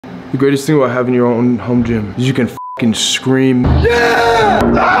The greatest thing about having your own home gym is you can fucking scream, yeah!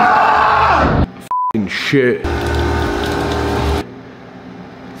 Ah! Fucking shit.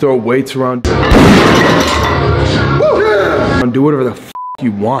 Throw weights around. Woo! Yeah! Do whatever the fuck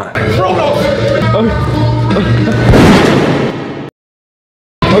you want.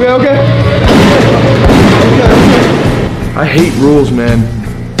 Okay. I hate rules, man.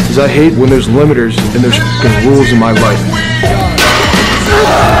 Because I hate when there's limiters and there's fucking rules in my life.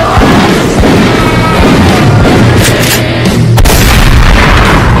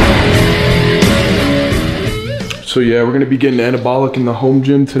 So yeah, we're gonna be getting anabolic in the home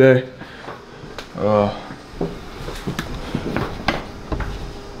gym today.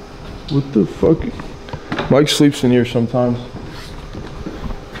 What the fuck? Mike sleeps in here sometimes.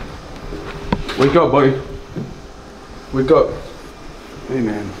 Wake up, buddy. Wake up. Hey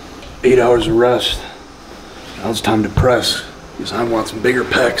man, 8 hours of rest. Now it's time to press, because I want some bigger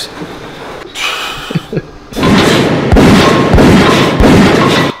pecs.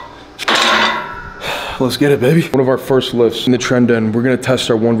 Let's get it, baby. One of our first lifts in the trend end, we're gonna test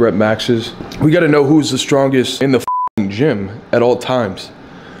our 1 rep maxes. We gotta know who's the strongest in the gym at all times.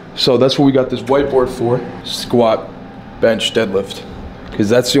 So that's what we got this whiteboard for. Squat, bench, deadlift. Because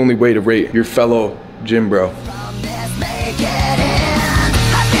that's the only way to rate your fellow gym bro.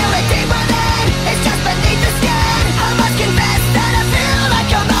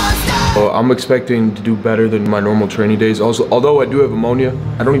 I'm expecting to do better than my normal training days. Also, although I do have ammonia,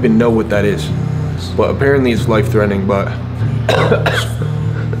 I don't even know what that is. But apparently it's life-threatening, but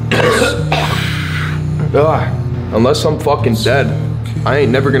unless I'm fucking dead, I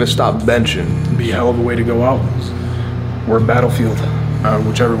ain't never gonna stop benching. It'd be a hell of a way to go out. We're a battlefield.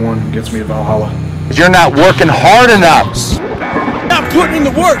 Whichever one gets me to Valhalla. You're not working hard enough. Not putting in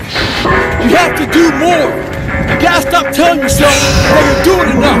the work. You have to do more. You gotta stop telling yourself that you're doing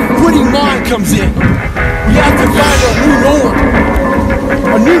enough. Quitting mind comes in. We have to find a new norm.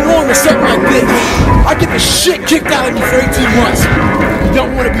 A new norm is something like this. I get the shit kicked out of me for 18 months. You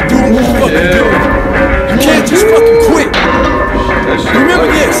don't want to be doing what you're fucking doing. You can't just fucking quit. Remember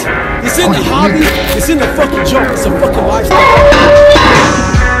this. It's in the hobby. It's in the fucking job. It's a fucking lifestyle.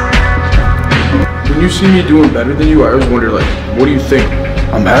 When you see me doing better than you, I always wonder, like, what do you think?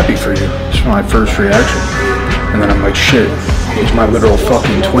 I'm happy for you. It's my first reaction. And then I'm like, shit, he's my literal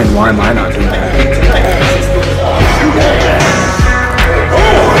fucking twin. Why am I not doing that?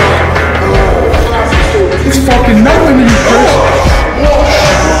 It's fucking nothing to you, Chris.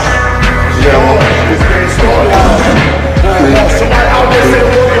 Somebody out there said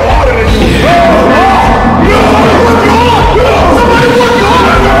work harder than you. Somebody work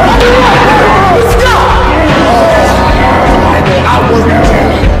harder than you. Let's go. Somebody outwork you.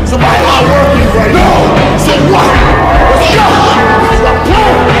 Somebody outwork you right now. So what? Let's go.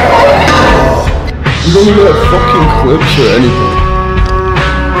 You don't even have fucking clips or anything.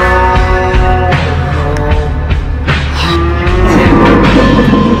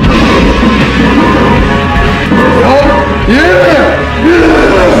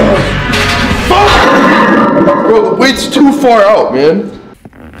 Bro, the weight's too far out, man.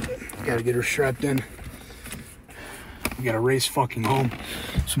 Gotta get her strapped in. We gotta race fucking home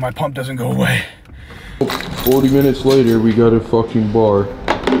so my pump doesn't go away. 40 minutes later, we got a fucking bar.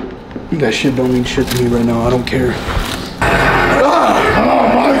 That shit don't mean shit to me right now. I don't care.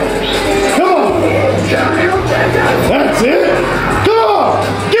 That's it. Come on,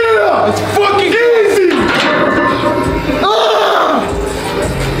 get it up. It's fucking easy.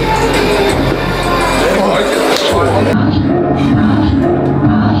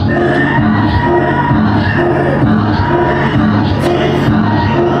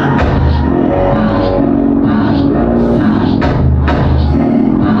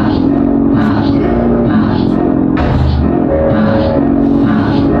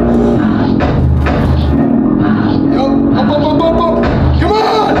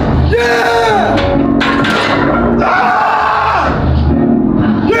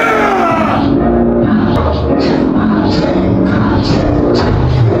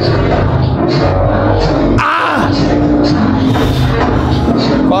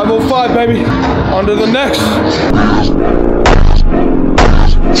 Baby, on to the next.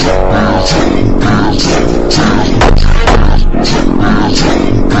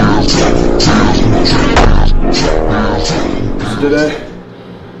 Today,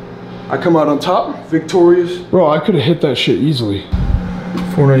 I come out on top, victorious. Bro, I could have hit that shit easily.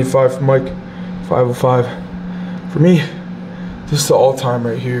 495 for Mike, 505 for me. This is the all-time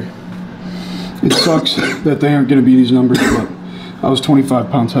right here. It sucks that they aren't gonna be these numbers, but I was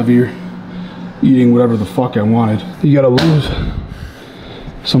 25 pounds heavier, eating whatever the fuck I wanted. You gotta lose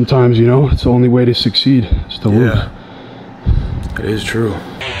sometimes, you know, it's the only way to succeed is to lose. Yeah, it is true.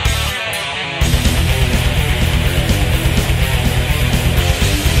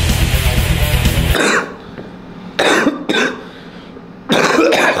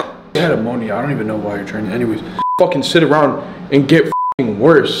 I had ammonia. I don't even know why you're training. Anyways, Fucking sit around and get fucking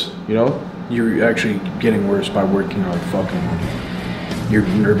worse, you know? you're actually getting worse by working out. Fucking your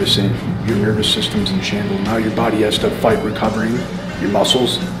nervous system's in shambles. Now your body has to fight recovering your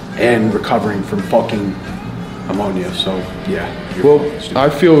muscles and recovering from fucking ammonia. So yeah. Well, I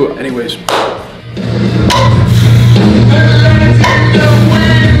feel. Anyways.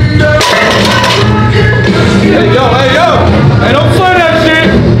 Hey yo! Hey, don't slam that shit!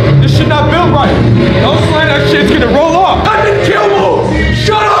 This shit not built right! Don't slam that shit, it's gonna roll off! I didn't kill move!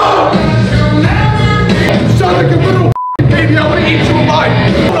 Shut up! You sound like a little baby, I wanna eat you alive!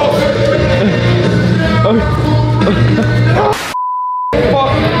 Fuck!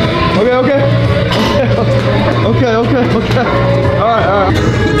 Okay. Alright.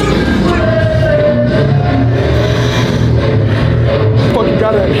 Fucking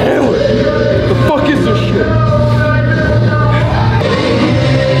gotta inhale it! The fuck is this shit?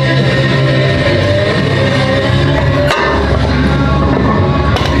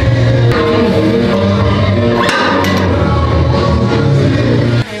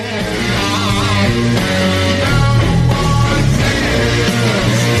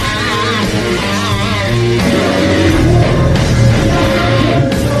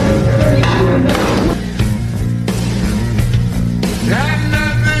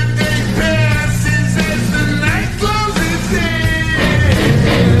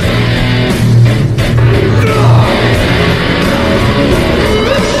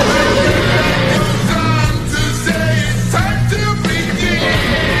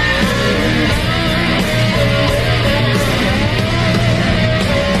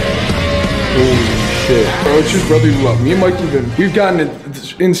 Bro, it's just brotherly love. Me and Mike we've gotten in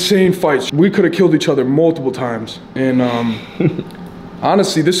insane fights. We could have killed each other multiple times. And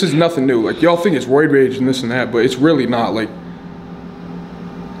honestly, this is nothing new. Like, y'all think it's roid rage and this and that, but it's really not. Like,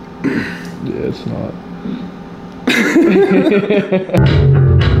 yeah, it's not.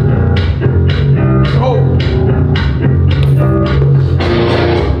 oh.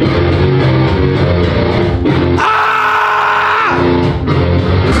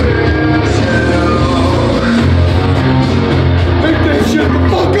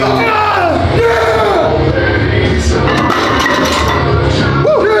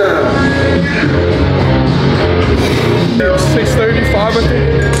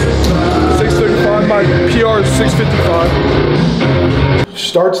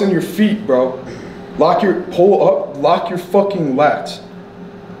 Starts in your feet, bro. Pull up, lock your fucking lats.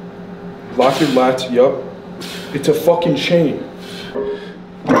 Lock your lats, yup. It's a fucking chain.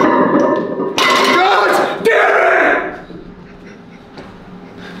 God damn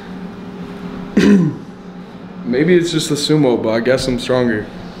it! Maybe it's just the sumo, but I guess I'm stronger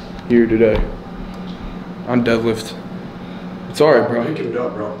here today. On deadlift. It's alright, bro. Pick it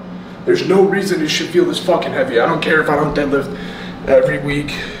up, bro. There's no reason it should feel this fucking heavy. I don't care if I don't deadlift every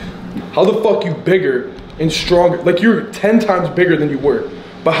week. How the fuck you bigger and stronger? Like, you're 10 times bigger than you were.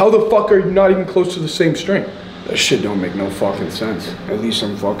 But how the fuck are you not even close to the same strength? That shit don't make no fucking sense. At least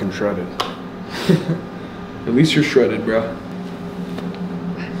I'm fucking shredded. At least you're shredded, bro.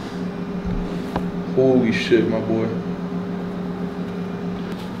 Holy shit, my boy.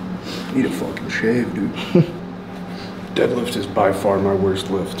 Need a fucking shave, dude. Deadlift is by far my worst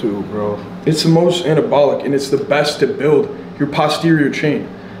lift too, bro. It's the most anabolic and it's the best to build your posterior chain.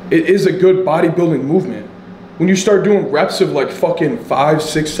 It is a good bodybuilding movement. When you start doing reps of like fucking 5,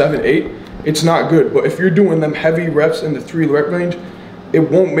 6, 7, 8, it's not good. But if you're doing them heavy reps in the 3 rep range, it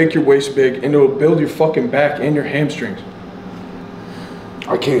won't make your waist big and it'll build your fucking back and your hamstrings.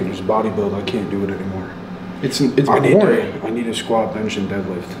 I can't just bodybuild. I can't do it anymore. It's boring. I need a squat, bench, and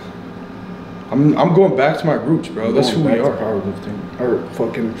deadlift. I'm going back to my roots, bro. That's who we are. Powerlifting or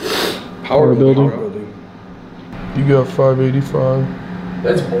fucking Power building. You got 585.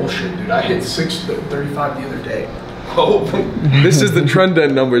 That's bullshit, dude. I hit 635 the other day. Oh, this is the trend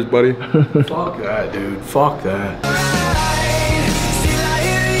end numbers, buddy. Fuck that, dude. Fuck that.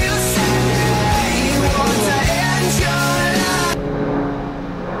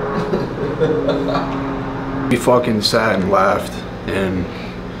 We fucking sat and laughed and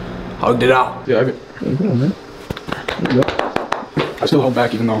hugged it out. Yeah, I still held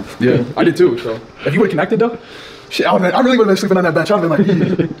back even though. Yeah, I did too. So if you would have connected though, shit, I really would have been sleeping on that bench. I would have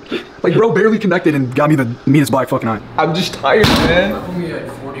been like bro barely connected and got me the meanest black fucking eye. I'm just tired, man. I only had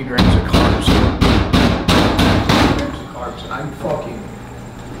 40 grams of carbs. 40 grams of carbs. I'm fucking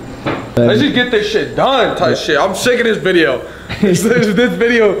Let's just get this shit done type shit. I'm sick of this video. This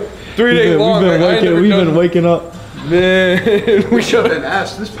video 3 days long. We've been waking up. Man, We should have been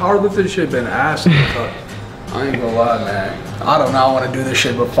asked. This powerlifting should have been asked. I ain't gonna lie, man. I don't know. I want to do this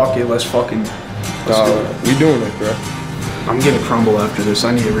shit, but fuck it. Let's do it. we doing it, bro. I'm gonna crumble after this.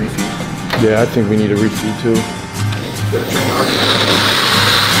 I need a refeed. Yeah, I think we need a refeed too.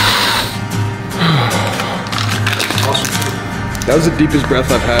 That was the deepest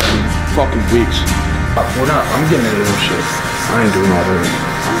breath I've had in fucking weeks. I'm getting into this shit. I ain't doing all that.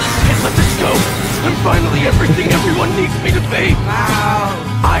 Can't let this go. I'm finally everything everyone needs me to be.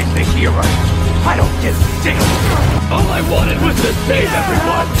 I think you're right. I don't give a damn. All I wanted was to save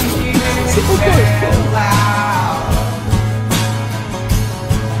everyone.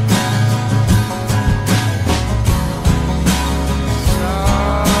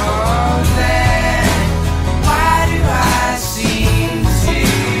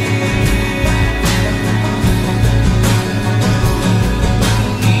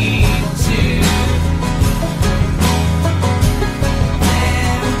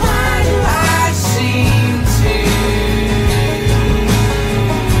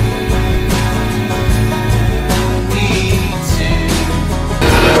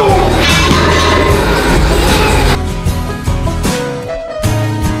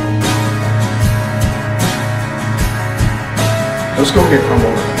 Let's go get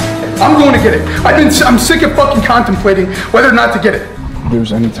crumble. I'm going to get it. I'm sick of fucking contemplating whether or not to get it. If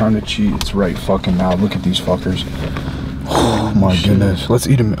there's any time to cheat, it's right fucking now. Look at these fuckers. Oh my goodness. Let's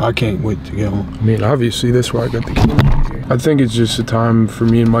eat them. I can't wait to get home. I mean, obviously, that's why I got the key. I think it's just a time for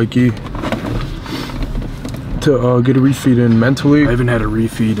me and Mikey to get a refeed in mentally. I haven't had a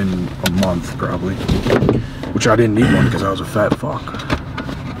refeed in a month, probably. Which I didn't need one because I was a fat fuck.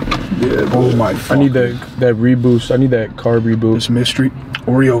 Yeah, oh my I need that reboost. I need that carb reboot. This mystery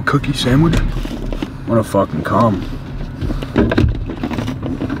Oreo cookie sandwich. What a fucking calm.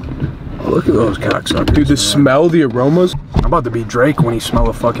 Oh, look at those cocksuckers. Dude, the smell, the aromas. I'm about to be Drake when he smell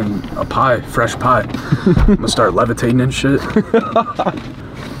a pie, fresh pie. I'm gonna start levitating and shit.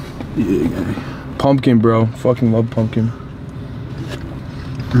 Yeah. Pumpkin, bro. Fucking love pumpkin.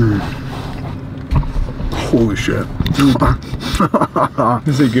 Holy shit.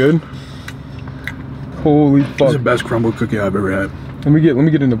 Is it good? Holy fuck. This is the best crumble cookie I've ever had. Let me get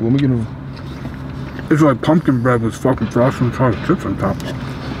in the It's like pumpkin bread with fucking frosted and chocolate chips on top.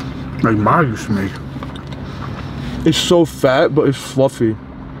 Like Ma used to make. It's so fat, but it's fluffy.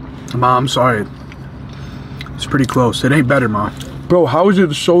 Ma, I'm sorry. It's pretty close. It ain't better, Ma. Bro, how is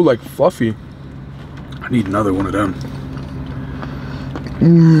it so like fluffy? I need another one of them.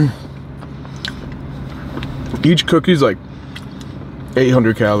 Each cookie's like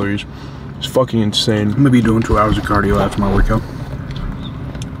 800 calories. It's fucking insane. I'm gonna be doing 2 hours of cardio after my workout.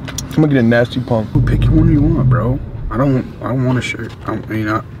 I'm gonna get a nasty pump. Pick one you want, bro. I don't want a shirt. I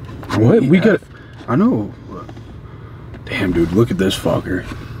What? We got. I know. Damn, dude, look at this fucker.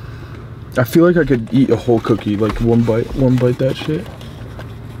 I feel like I could eat a whole cookie, like one bite that shit.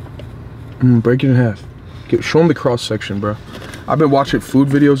 Break it in half. Show them the cross section, bro. I've been watching food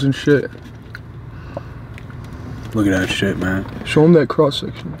videos and shit. Look at that shit, man. Show them that cross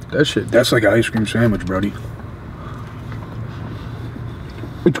section. That shit. That's like an ice cream sandwich, brody.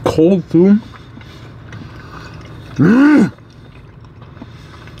 It's cold too.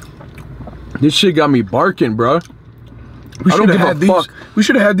 This shit got me barking, bro. We should have had these. We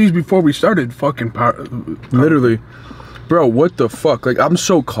should have had these before we started fucking Literally. Bro, what the fuck? Like, I'm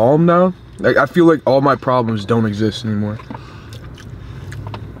so calm now. Like, I feel like all my problems don't exist anymore.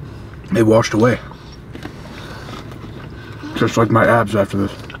 They washed away. Just like my abs after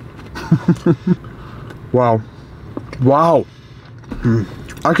this. Wow. Wow.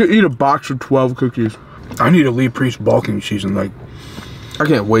 I could eat a box of 12 cookies. I need a Lee Priest bulking season. Like, I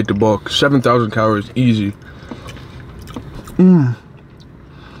can't wait to bulk. 7,000 calories, easy.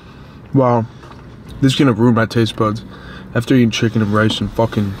 Wow. This is gonna ruin my taste buds. After eating chicken and rice and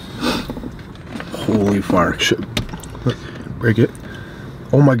fucking... Holy fire. Shit. Break it.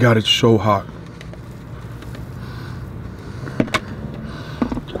 Oh my god, it's so hot.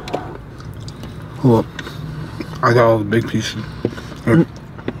 Hold up. I got all the big pieces. Here.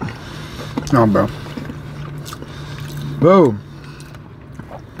 No, bro. Bro.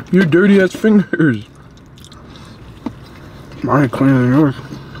 Your dirty ass fingers. Mine ain't cleaner than yours.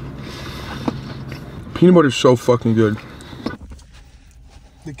 Peanut butter's so fucking good.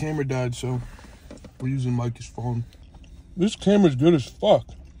 The camera died, so we're using Mikey's phone. This camera's good as fuck.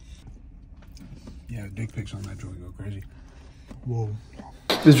 Yeah, dick pics on that joint go crazy. Whoa.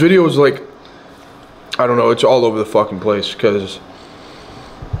 This video is like, I don't know, it's all over the fucking place because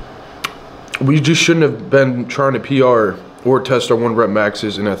We just shouldn't have been trying to PR or test our 1 rep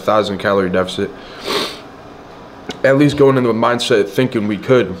maxes in a 1,000 calorie deficit. At least going into the mindset thinking we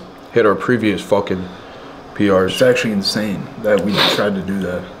could hit our previous fucking PRs. It's actually insane that we tried to do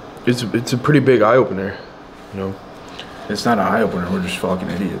that. It's a pretty big eye opener, you know. It's not an eye opener. We're just fucking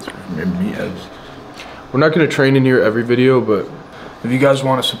idiots. Meatheads. We're not gonna train in here every video, but if you guys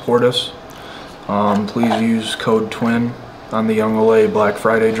want to support us, please use code TWIN on the Young LA Black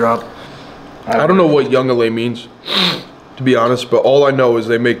Friday drop. I don't know what Young LA means, to be honest, but all I know is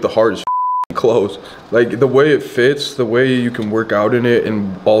they make the hardest clothes. Like the way it fits, the way you can work out in it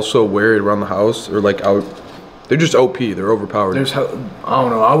and also wear it around the house or like out. They're just OP. They're overpowered. I don't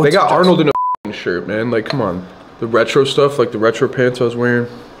know. They got Arnold in a shirt, man. Like, come on. The retro stuff, like the retro pants I was wearing.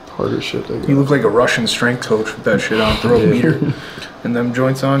 Harder shit. You look like a Russian strength coach with that shit on. Throw a meter and them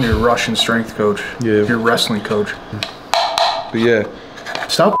joints on. You're a Russian strength coach. Yeah. You're a wrestling coach. But yeah.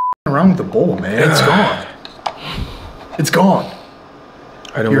 Stop around with the bowl, man. It's gone. It's gone.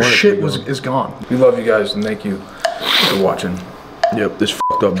 I don't Your want shit is gone. We love you guys and thank you for watching. Yep, this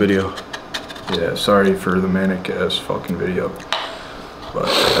fucked up video. Yeah, sorry for the manic ass fucking video. But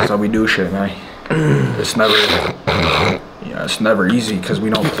that's how we do shit, man. It's never easy because we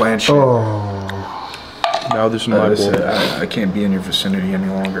don't plan shit. Now this is my bowl. I can't be in your vicinity any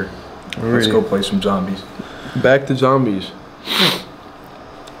longer. Let's go play some zombies. Back to zombies.